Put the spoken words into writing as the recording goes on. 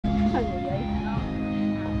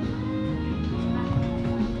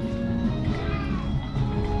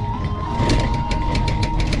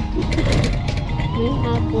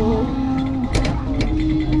Oh.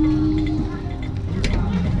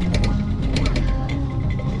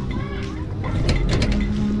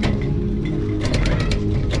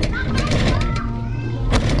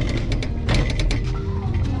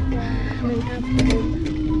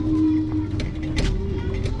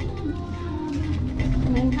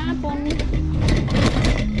 Ngayong hapon.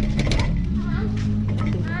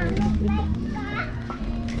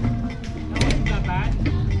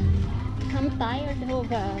 I'm tired of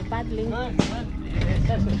paddling.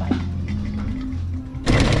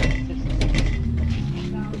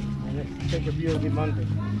 Let's take a view of the mountain.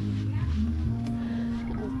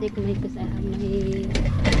 I'll take my because I have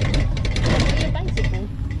my bicycle.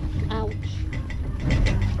 Ouch.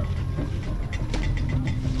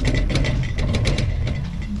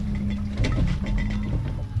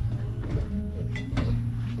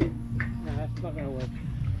 No, that's not gonna work.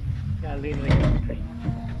 Gotta lean like a tree.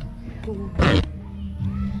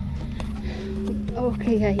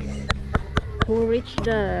 Okay guys, we reached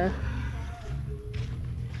the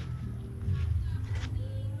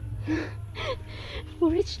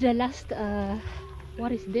last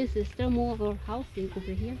what is this? Is there more housing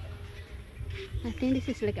over here? I think this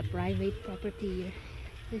is like a private property here.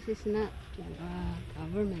 This is not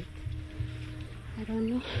government. I don't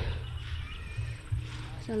know.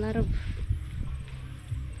 There's a lot of,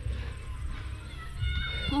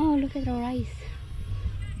 oh, look at the rice.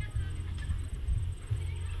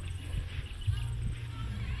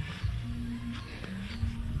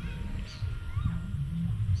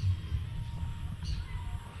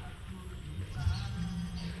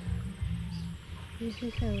 This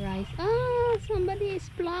is a rice. Ah, somebody is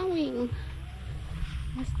plowing.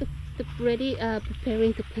 That's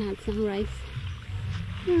preparing to plant some rice.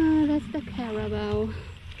 Ah, that's the carabao.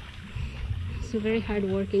 It's a very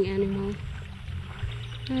hard-working animal,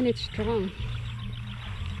 and it's strong.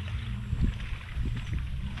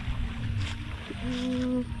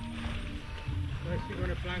 First you're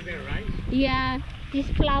gonna plant there, right? Yeah, he's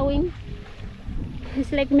plowing.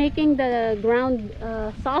 It's like making the ground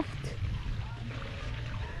soft,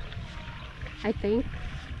 I think,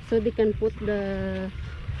 so they can put the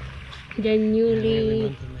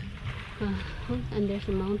newly and there's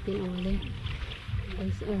a mountain over there.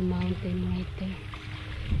 There's a mountain right there.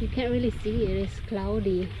 You can't really see it, it's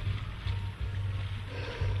cloudy.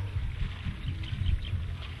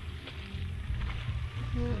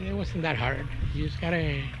 It wasn't that hard. You just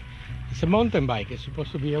gotta, it's a mountain bike. It's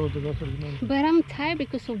supposed to be able to go through the mountain. But I'm tired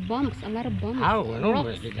because of bumps, a lot of bumps. How? No,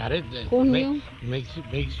 Rocks. but you got it.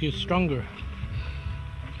 Makes you stronger.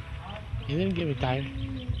 You didn't get me tired.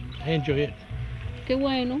 I enjoy it. Qué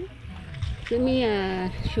bueno. Let me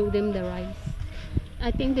show them the rice.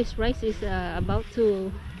 I think this rice is about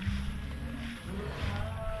to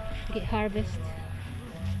get harvest.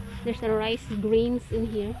 There's a rice greens in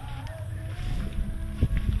here.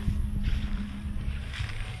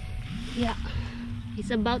 Yeah,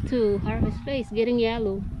 it's about to harvest. It's getting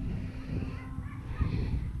yellow.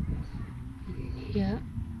 Yeah,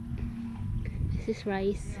 this is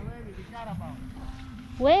rice.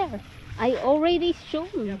 Where? I already shown.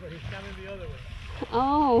 Yeah, but he's coming the other way.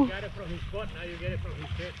 Oh. You got it from his butt, now you get it from his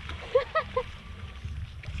head.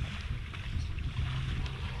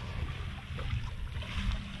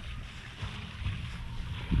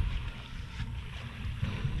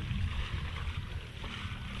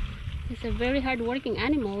 He's a very hard working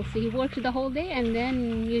animal, so he works the whole day, and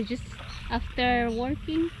then you just, after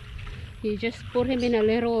working, you just put him in a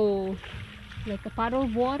little, like a pot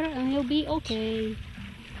of water, and he'll be okay.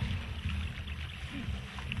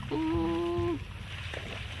 Oh,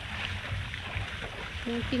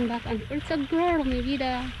 working back and forth. It's a girl, maybe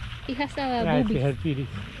he has a boobies.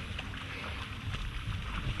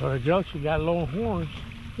 For a girl, she got long horns.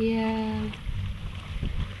 Yeah.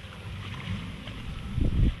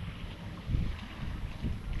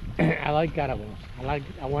 I like caravans.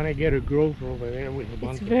 I want to get a growth over there with the It's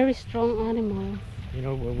mountain. very strong animal. You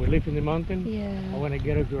know, when we live in the mountain, Yeah. I want to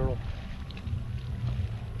get a girl.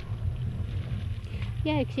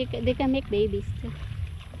 Yeah, they can make babies too.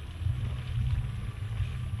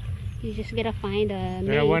 You just gotta find a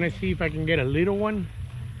But I mate. want to see if I can get a little one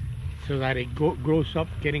so that it grows up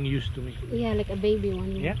getting used to me. Yeah, like a baby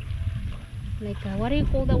one. Yeah. Like what do you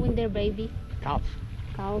call that when they're baby? Cows.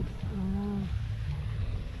 Cows.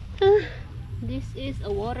 Oh. This is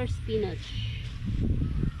a water spinach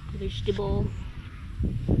vegetable.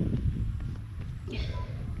 Looks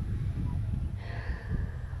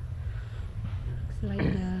like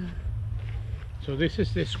So this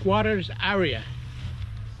is the squatters area.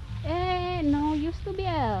 no, used to be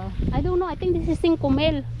I don't know, I think this is Cinco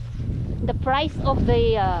Mil. the price of the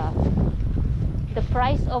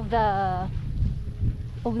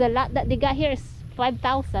lot that they got here is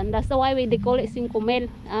 5,000. That's why they call it 5,000,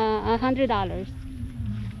 $100.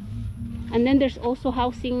 And then there's also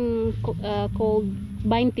housing called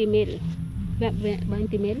 20 mil.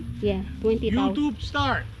 20 mil? Yeah, 20,000. YouTube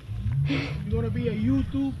star. You want to be a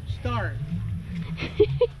YouTube star.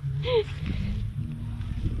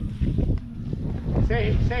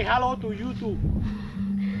 Say hello to YouTube.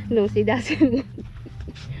 No, she doesn't.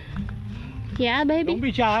 Yeah, baby. Don't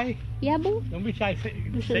be shy. Yeah, boo. Don't be shy.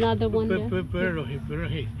 There's another one there.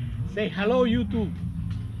 Say hello YouTube.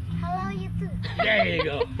 Hello, YouTube. There you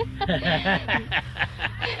go.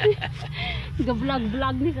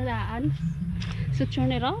 Vlog ni kadaan. So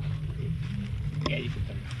turn it off. Yeah, you can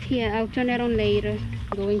turn it off. Yeah, I'll turn it on later.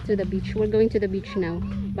 Going to the beach. We're going to the beach now.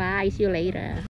 Bye. See you later.